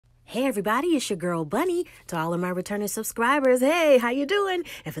Hey everybody, it's your girl Bunny. To all of my returning subscribers, hey, how you doing?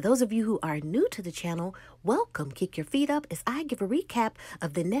 And for those of you who are new to the channel, welcome. Kick your feet up as I give a recap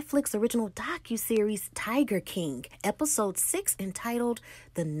of the Netflix original docuseries Tiger King, episode 6, entitled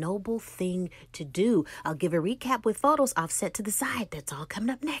The Noble Thing to Do. I'll give a recap with photos offset to the side. That's all coming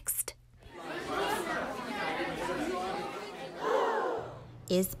up next.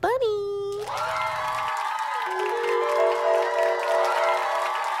 It's Bunny.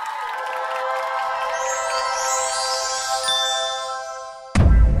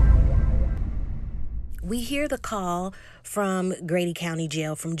 We hear the call from Grady County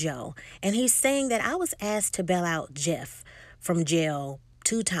Jail from Joe, and he's saying that I was asked to bail out Jeff from jail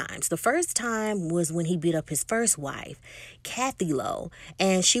 2 times. The first time was when he beat up his first wife, Kathy Lowe,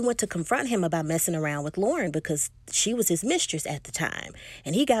 and she went to confront him about messing around with Lauren because she was his mistress at the time,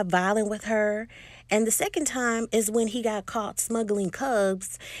 and he got violent with her. And the second time is when he got caught smuggling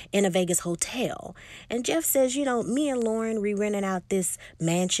cubs in a Vegas hotel. And Jeff says, me and Lauren, we rented out this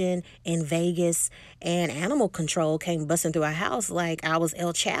mansion in Vegas, and animal control came busting through our house like I was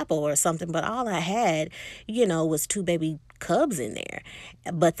El Chapo or something. But all I had, was 2 baby cubs in there.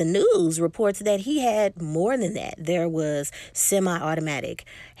 But the news reports that he had more than that. There was semi-automatic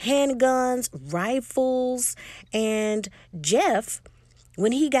handguns, rifles, and Jeff,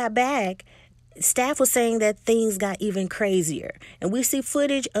 when he got back, staff was saying that things got even crazier. And we see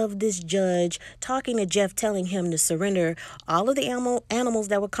footage of this judge talking to Jeff, telling him to surrender all of the animals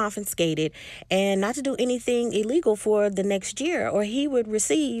that were confiscated and not to do anything illegal for the next year, or he would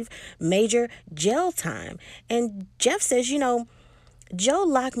receive major jail time. And Jeff says, Joe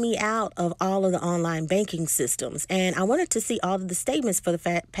locked me out of all of the online banking systems, and I wanted to see all of the statements for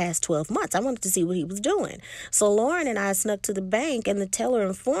the past 12 months. I wanted to see what he was doing. So Lauren and I snuck to the bank, and the teller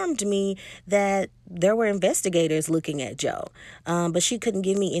informed me that there were investigators looking at Joe, but she couldn't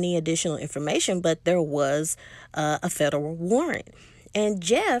give me any additional information, but there was a federal warrant. And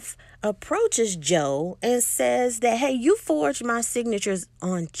Jeff approaches Joe and says that, hey, you forged my signatures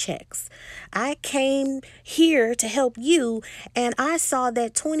on checks. I came here to help you, and I saw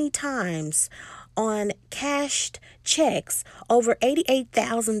that 20 times on cashed checks, over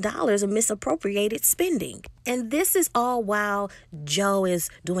 $88,000 of misappropriated spending. And this is all while Joe is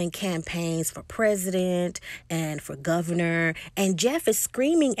doing campaigns for president and for governor. And Jeff is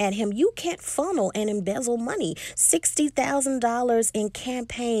screaming at him, you can't funnel and embezzle money, $60,000 in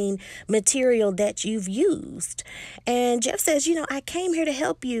campaign material that you've used. And Jeff says, I came here to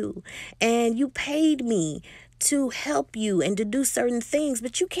help you, and you paid me to help you and to do certain things,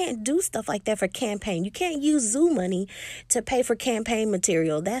 but you can't do stuff like that for campaign. You can't use zoo money to pay for campaign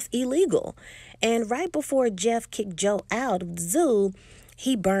material. That's illegal. And right before Jeff kicked Joe out of the zoo,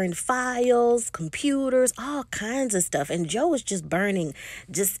 he burned files, computers, all kinds of stuff. And Joe was just burning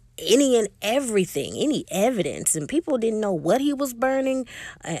just any and everything, any evidence. And people didn't know what he was burning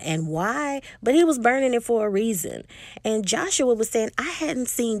and why, but he was burning it for a reason. And Joshua was saying, I hadn't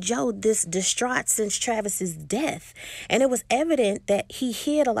seen Joe this distraught since Travis's death. And it was evident that he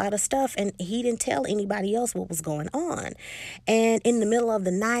hid a lot of stuff and he didn't tell anybody else what was going on. And in the middle of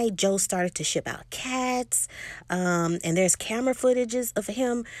the night, Joe started to ship out cats. And there's camera footages of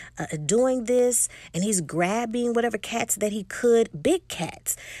him doing this. And he's grabbing whatever cats that he could, big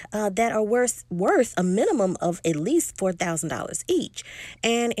cats, that are worth a minimum of at least $4,000 each.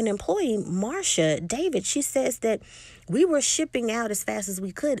 And an employee, Marsha David, she says that we were shipping out as fast as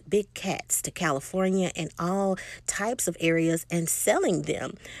we could big cats to California and all types of areas and selling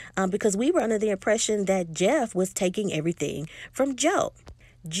them because we were under the impression that Jeff was taking everything from Joe.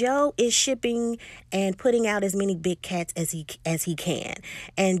 Joe is shipping and putting out as many big cats as he can.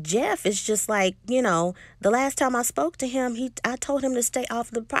 And Jeff is just like, the last time I spoke to him, I told him to stay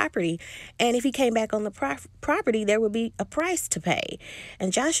off the property. And if he came back on the property, there would be a price to pay.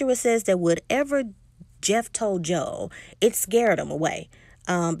 And Joshua says that whatever Jeff told Joe, it scared him away.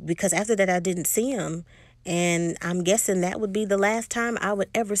 Because after that, I didn't see him. And I'm guessing that would be the last time I would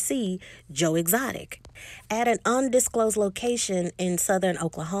ever see Joe Exotic. At an undisclosed location in southern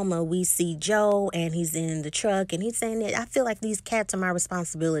Oklahoma, we see Joe, and he's in the truck, and he's saying that I feel like these cats are my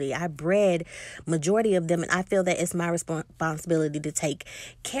responsibility. I bred majority of them, and I feel that it's my responsibility to take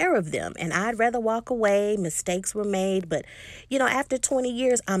care of them. And I'd rather walk away. Mistakes were made, but, after 20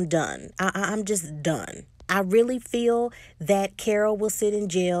 years, I'm done. I'm just done. I really feel that Carol will sit in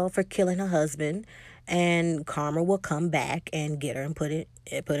jail for killing her husband, and Karma will come back and get her and put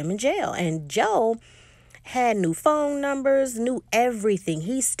him in jail. And Joe had new phone numbers, knew everything.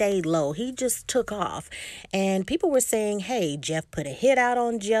 He stayed low. He just took off. And people were saying, hey, Jeff put a hit out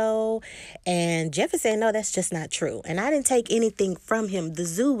on Joe. And Jeff is saying, no, that's just not true. And I didn't take anything from him. The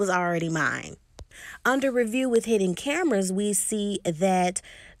zoo was already mine. Under review with hidden cameras, we see that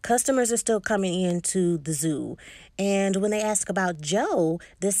customers are still coming into the zoo. And when they ask about Joe,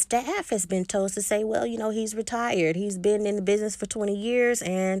 the staff has been told to say, well, he's retired. He's been in the business for 20 years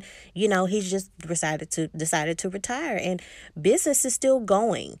and, he's just decided to retire and business is still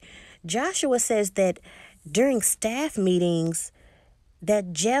going. Joshua says that during staff meetings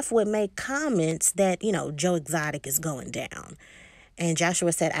that Jeff would make comments that, Joe Exotic is going down. And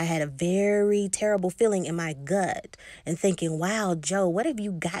Joshua said, I had a very terrible feeling in my gut and thinking, wow, Joe, what have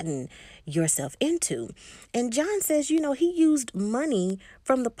you gotten yourself into? And John says, he used money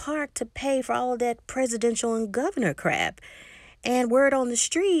from the park to pay for all of that presidential and governor crap. And word on the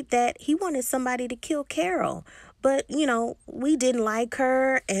street that he wanted somebody to kill Carol. But, we didn't like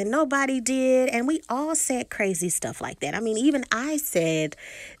her and nobody did. And we all said crazy stuff like that. I mean, even I said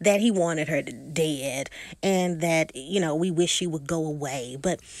that he wanted her dead and that, we wish she would go away.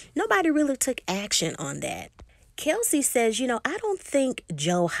 But nobody really took action on that. Kelsey says, I don't think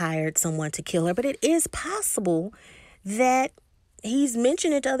Joe hired someone to kill her, but it is possible that he's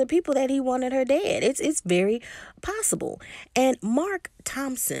mentioned it to other people that he wanted her dead. It's very possible. And Mark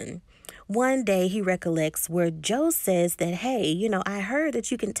Thompson, one day he recollects where Joe says that, hey, I heard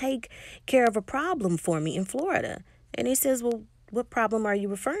that you can take care of a problem for me in Florida. And he says, well, what problem are you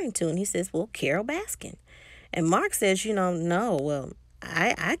referring to? And he says, well, Carol Baskin. And Mark says, no, well,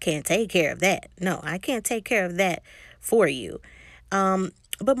 I can't take care of that. No, I can't take care of that for you.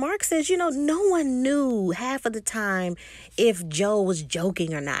 But Mark says, no one knew half of the time if Joe was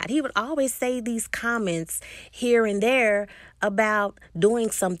joking or not. He would always say these comments here and there about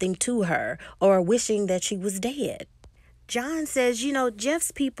doing something to her or wishing that she was dead. John says, Jeff's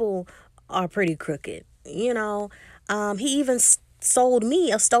people are pretty crooked. He even sold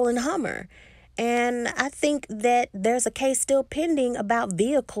me a stolen Hummer. And I think that there's a case still pending about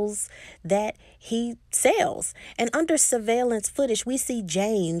vehicles that he sells. And under surveillance footage, we see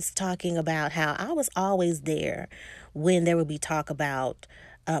James talking about how I was always there when there would be talk about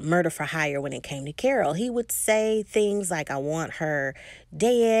murder for hire when it came to Carol. He would say things like, I want her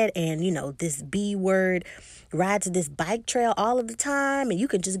dead, and, this B word, ride to this bike trail all of the time, and you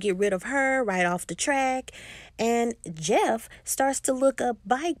can just get rid of her right off the track. And Jeff starts to look up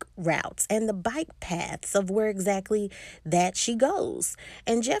bike routes and the bike paths of where exactly that she goes.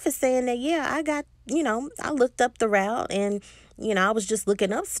 And Jeff is saying that, yeah, I looked up the route and, I was just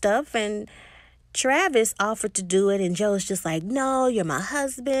looking up stuff, and Travis offered to do it, and Joe's just like, no, you're my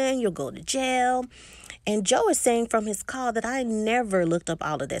husband, you'll go to jail. And Joe is saying from his call that I never looked up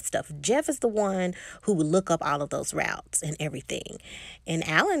all of that stuff. Jeff is the one who would look up all of those routes and everything. And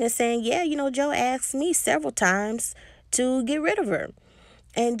Alan is saying, yeah, Joe asked me several times to get rid of her.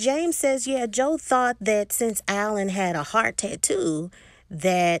 And James says, yeah, Joe thought that since Alan had a heart tattoo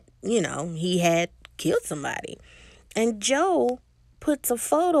that, he had killed somebody. And Joe puts a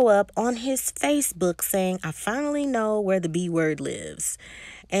photo up on his Facebook saying, I finally know where the B word lives.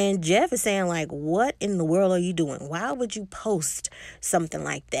 And Jeff is saying, like, what in the world are you doing? Why would you post something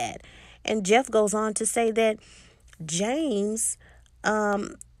like that? And Jeff goes on to say that James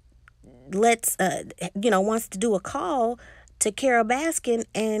wants to do a call to Carol Baskin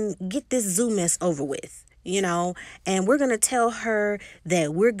and get this zoo mess over with. And we're going to tell her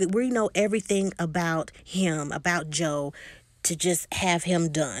that we know everything about him, about Joe, to just have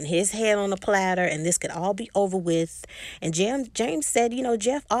him done. His head on a platter, and this could all be over with. And James said,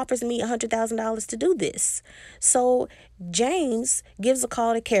 Jeff offers me $100,000 to do this. So James gives a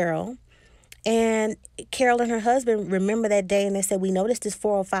call to Carol, and Carol and her husband remember that day, and they said, we noticed this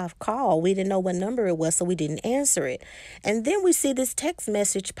 405 call. We didn't know what number it was, so we didn't answer it. And then we see this text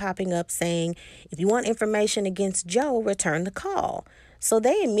message popping up saying, if you want information against Joe, return the call. So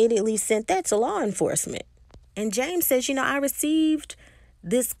they immediately sent that to law enforcement. And James says, I received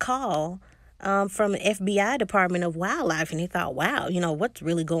this call from the FBI Department of Wildlife, and he thought, wow, what's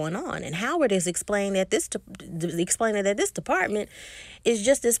really going on? And Howard is explaining that this department is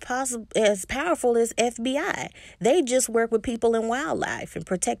just as powerful as FBI. They just work with people in wildlife and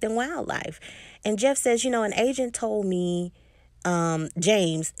protecting wildlife. And Jeff says, an agent told me,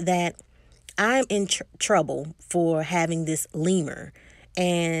 James, that I'm in trouble for having this lemur.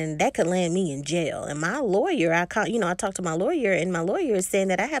 And that could land me in jail. And my lawyer, I talked to my lawyer, and my lawyer is saying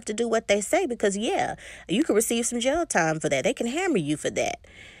that I have to do what they say because, yeah, you could receive some jail time for that. They can hammer you for that.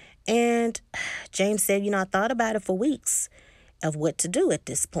 And James said, I thought about it for weeks of what to do at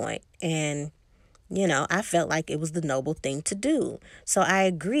this point. And, I felt like it was the noble thing to do. So I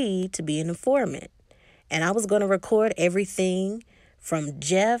agreed to be an informant. And I was going to record everything from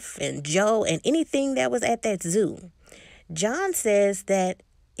Jeff and Joe and anything that was at that zoo. John says that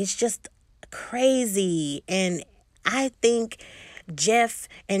it's just crazy. And I think Jeff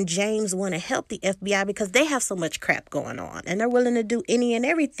and James want to help the FBI because they have so much crap going on. And they're willing to do any and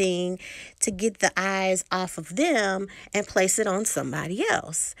everything to get the eyes off of them and place it on somebody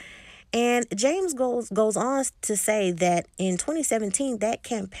else. And James goes on to say that in 2017, that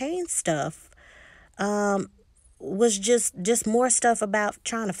campaign stuff was just more stuff about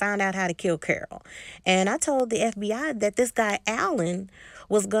trying to find out how to kill Carol. And I told the FBI that this guy Allen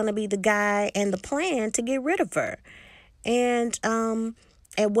was going to be the guy and the plan to get rid of her. And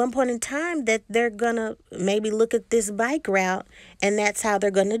at one point in time that they're going to maybe look at this bike route, and that's how they're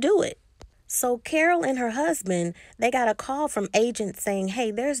going to do it. So Carol and her husband, they got a call from agents saying,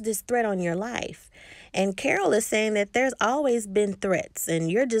 hey, there's this threat on your life. And Carol is saying that there's always been threats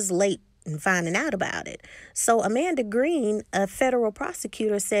and you're just late in finding out about it. So Amanda Green, a federal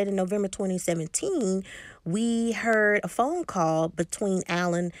prosecutor, said in November 2017, we heard a phone call between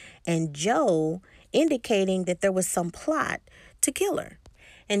Alan and Joe indicating that there was some plot to kill her.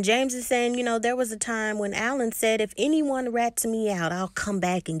 And James is saying, there was a time when Alan said, if anyone rats me out, I'll come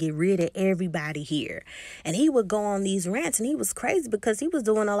back and get rid of everybody here. And he would go on these rants, and he was crazy because he was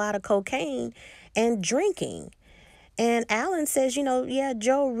doing a lot of cocaine and drinking. And Alan says, yeah,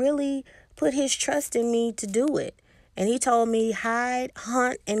 Joe really put his trust in me to do it. And he told me hide,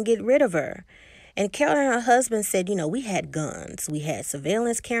 hunt, and get rid of her. And Carol and her husband said, we had guns. We had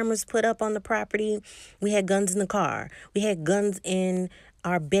surveillance cameras put up on the property. We had guns in the car. We had guns in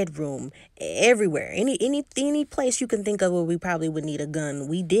our bedroom, everywhere. Any place you can think of where we probably would need a gun,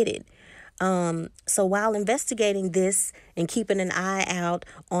 we did it. So while investigating this and keeping an eye out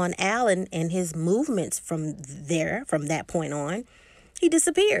on Alan and his movements from that point on, he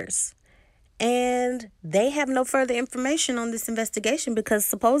disappears. And they have no further information on this investigation because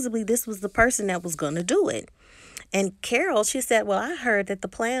supposedly this was the person that was going to do it. And Carol, she said, well, I heard that the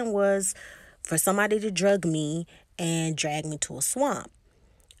plan was for somebody to drug me and drag me to a swamp.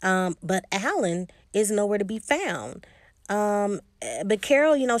 But Alan is nowhere to be found. But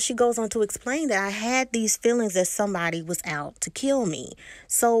Carol, she goes on to explain that I had these feelings that somebody was out to kill me.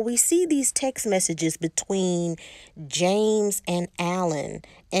 So we see these text messages between James and Alan.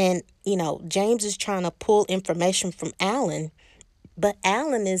 And, James is trying to pull information from Alan. But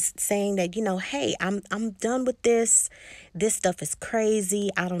Alan is saying that, hey, I'm done with this. This stuff is crazy.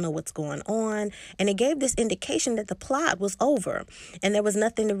 I don't know what's going on. And it gave this indication that the plot was over and there was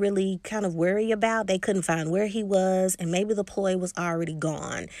nothing to really kind of worry about. They couldn't find where he was, and maybe the ploy was already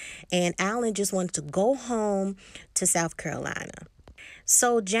gone. And Alan just wanted to go home to South Carolina.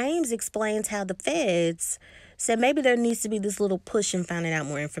 So James explains how the feds said maybe there needs to be this little push in finding out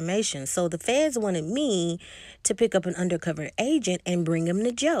more information. So the feds wanted me to pick up an undercover agent and bring him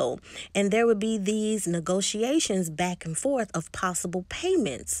to Joe. And there would be these negotiations back and forth of possible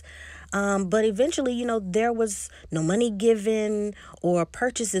payments. But eventually, there was no money given or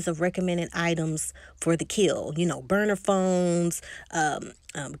purchases of recommended items for the kill. Burner phones,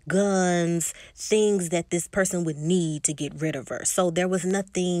 guns, things that this person would need to get rid of her. So there was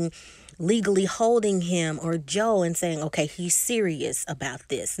nothing legally holding him or Joe and saying, okay, he's serious about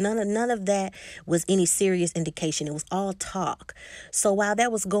this. None of that was any serious indication. It was all talk. So while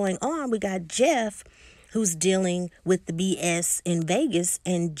that was going on, we got Jeff, who's dealing with the BS in Vegas.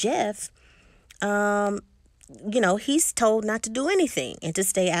 And Jeff, he's told not to do anything and to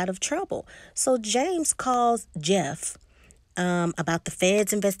stay out of trouble. So James calls Jeff about the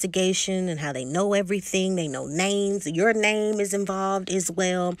feds investigation and how they know everything. They know names. Your name is involved as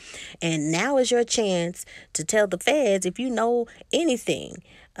well. And now is your chance to tell the feds if you know anything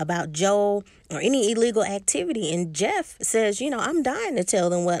about Joe or any illegal activity. And Jeff says, I'm dying to tell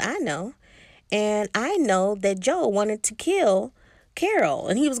them what I know. And I know that Joe wanted to kill Carol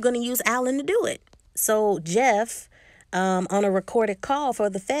and he was going to use Alan to do it. So Jeff, on a recorded call for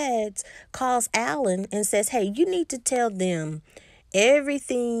the feds, calls Alan and says, hey, you need to tell them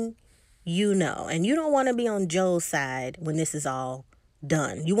everything you know. And you don't want to be on Joe's side when this is all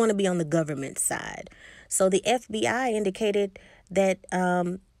done. You want to be on the government side. So the FBI indicated that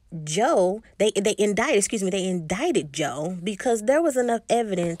Joe, they indicted Joe because there was enough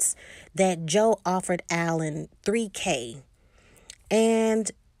evidence that Joe offered Alan $3,000. And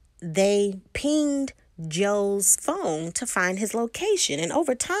they pinged Joe's phone to find his location. And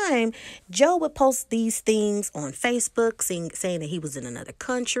over time, Joe would post these things on Facebook saying that he was in another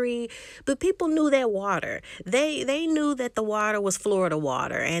country. But people knew that water. They knew that the water was Florida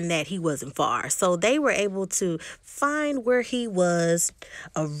water and that he wasn't far. So they were able to find where he was,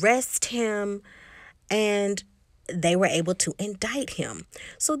 arrest him, and they were able to indict him.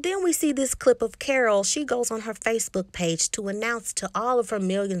 So then we see this clip of Carol. She goes on her Facebook page to announce to all of her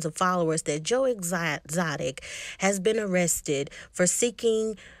millions of followers that Joe Exotic has been arrested for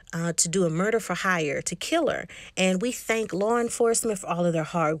seeking to do a murder for hire, to kill her. And we thank law enforcement for all of their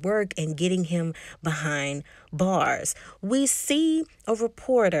hard work and getting him behind bars. We see a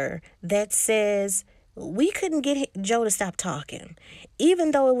reporter that says, we couldn't get Joe to stop talking.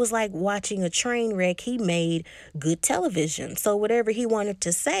 Even though it was like watching a train wreck, he made good television. So whatever he wanted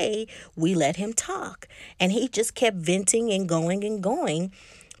to say, we let him talk. And he just kept venting and going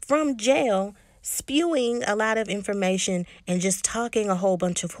from jail, spewing a lot of information and just talking a whole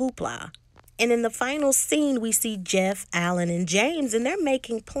bunch of hoopla. And in the final scene, we see Jeff, Alan, and James, and they're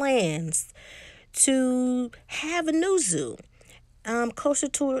making plans to have a new zoo. Closer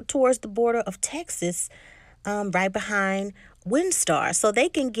towards the border of Texas, right behind Windstar, so they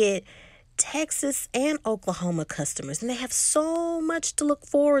can get Texas and Oklahoma customers. And they have so much to look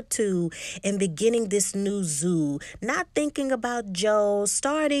forward to in beginning this new zoo, not thinking about Joe,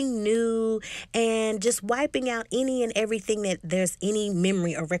 starting new, and just wiping out any and everything that there's any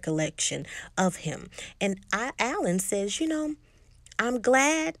memory or recollection of him. And Alan says, I'm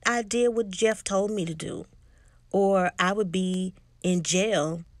glad I did what Jeff told me to do, or I would be in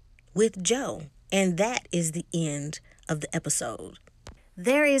jail with Joe. And that is the end of the episode.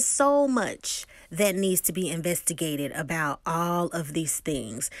 There is so much that needs to be investigated about all of these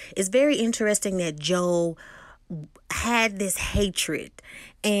things. It's very interesting that Joe had this hatred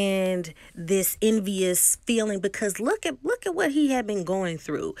and this envious feeling because look at what he had been going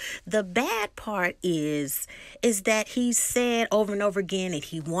through. The bad part is that he said over and over again that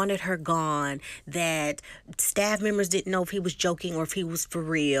he wanted her gone, that staff members didn't know if he was joking or if he was for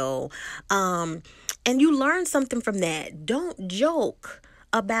real. And you learn something from that. Don't joke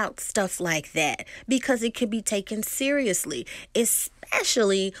about stuff like that because it could be taken seriously,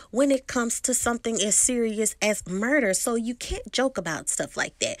 especially when it comes to something as serious as murder. So you can't joke about stuff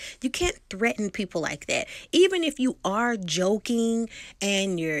like that. You can't threaten people like that. Even if you are joking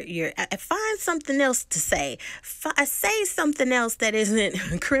and you're find something else to say. Say something else that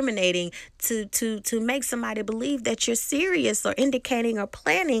isn't incriminating to make somebody believe that you're serious or indicating or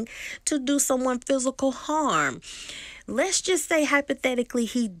planning to do someone physical harm. Let's just say hypothetically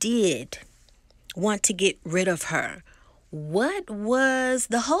he did want to get rid of her. What was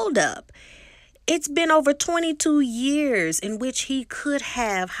the holdup? It's been over 22 years in which he could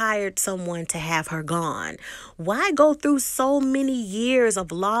have hired someone to have her gone. Why go through so many years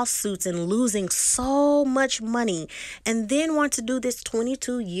of lawsuits and losing so much money and then want to do this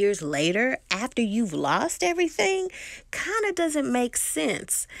 22 years later after you've lost everything? Kind of doesn't make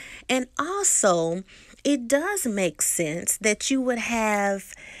sense. And also, it does make sense that you would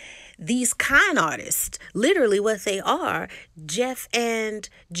have these con artists, literally what they are, Jeff and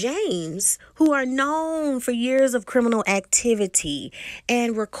James, who are known for years of criminal activity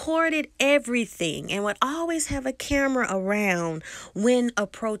and recorded everything and would always have a camera around when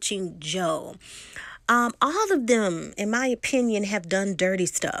approaching Joe. All of them, in my opinion, have done dirty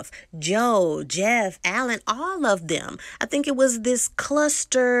stuff. Joe, Jeff, Alan, all of them. I think it was this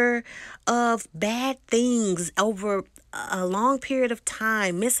cluster of bad things over a long period of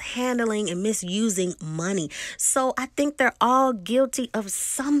time, mishandling and misusing money. So I think they're all guilty of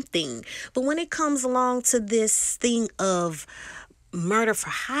something. But when it comes along to this thing of murder for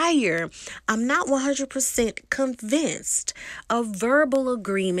hire, I'm not 100% convinced. A verbal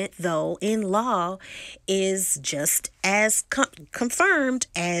agreement, though, in law is just as confirmed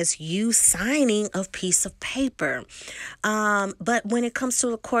as you signing a piece of paper. But when it comes to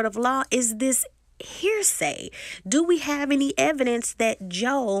a court of law, is this hearsay? Do we have any evidence that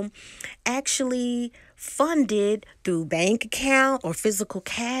Joe actually funded through bank account or physical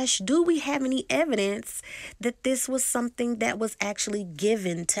cash? Do we have any evidence that this was something that was actually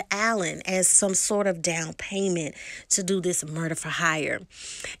given to Alan as some sort of down payment to do this murder for hire?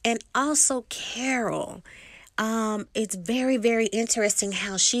 And also Carol. It's very, very interesting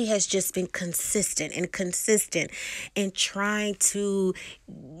how she has just been consistent in trying to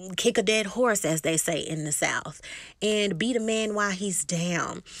kick a dead horse, as they say in the South, and beat a man while he's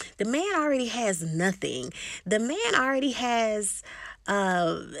down. The man already has nothing. The man already has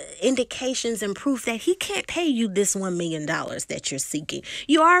indications and proof that he can't pay you this $1 million that you're seeking.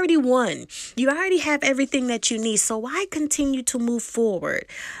 You already won. You already have everything that you need. So why continue to move forward?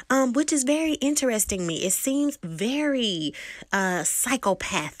 Which is very interesting me. It seems very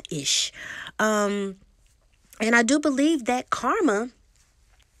psychopath-ish. And I do believe that karma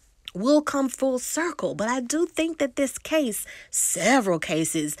will come full circle. But I do think that this case, several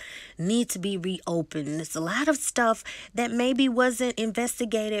cases, need to be reopened. There's a lot of stuff that maybe wasn't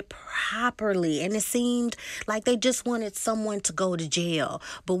investigated properly, and it seemed like they just wanted someone to go to jail.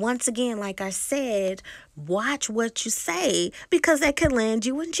 But once again, like I said, watch what you say, because that could land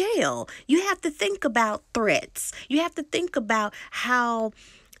you in jail. You have to think about threats. You have to think about how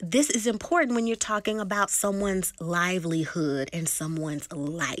this is important when you're talking about someone's livelihood and someone's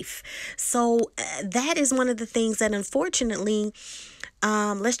life. So that is one of the things that, unfortunately,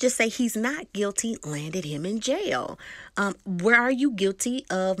 let's just say he's not guilty, landed him in jail. Where are you guilty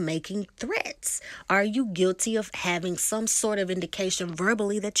of making threats? Are you guilty of having some sort of indication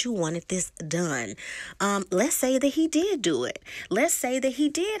verbally that you wanted this done? Let's say that he did do it. Let's say that he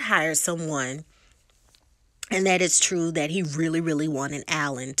did hire someone, and that it's true that he really, really wanted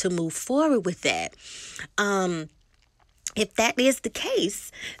Alan to move forward with that. If that is the case,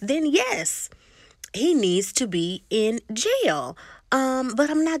 then yes, he needs to be in jail. But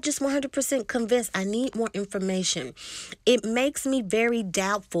I'm not just 100% convinced. I need more information. It makes me very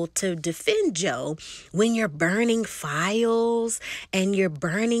doubtful to defend Joe when you're burning files and you're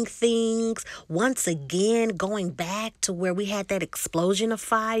burning things. Once again, going back to where we had that explosion of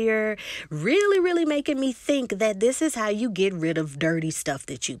fire, really, really making me think that this is how you get rid of dirty stuff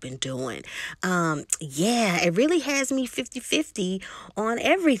that you've been doing. Yeah, it really has me 50-50 on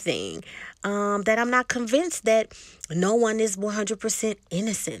everything. That I'm not convinced that no one is 100%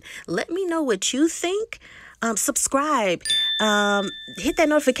 innocent. Let me know what you think. Subscribe. Hit that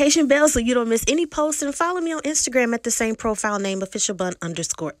notification bell so you don't miss any posts, and follow me on Instagram at the same profile name,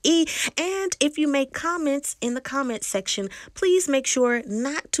 officialbunne_E. And if you make comments in the comment section, please make sure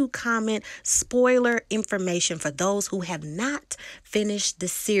not to comment spoiler information for those who have not finished the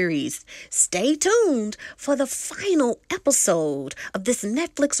series. Stay tuned for the final episode of this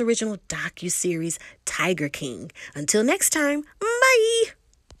Netflix original docuseries, Tiger King. Until next time, bye!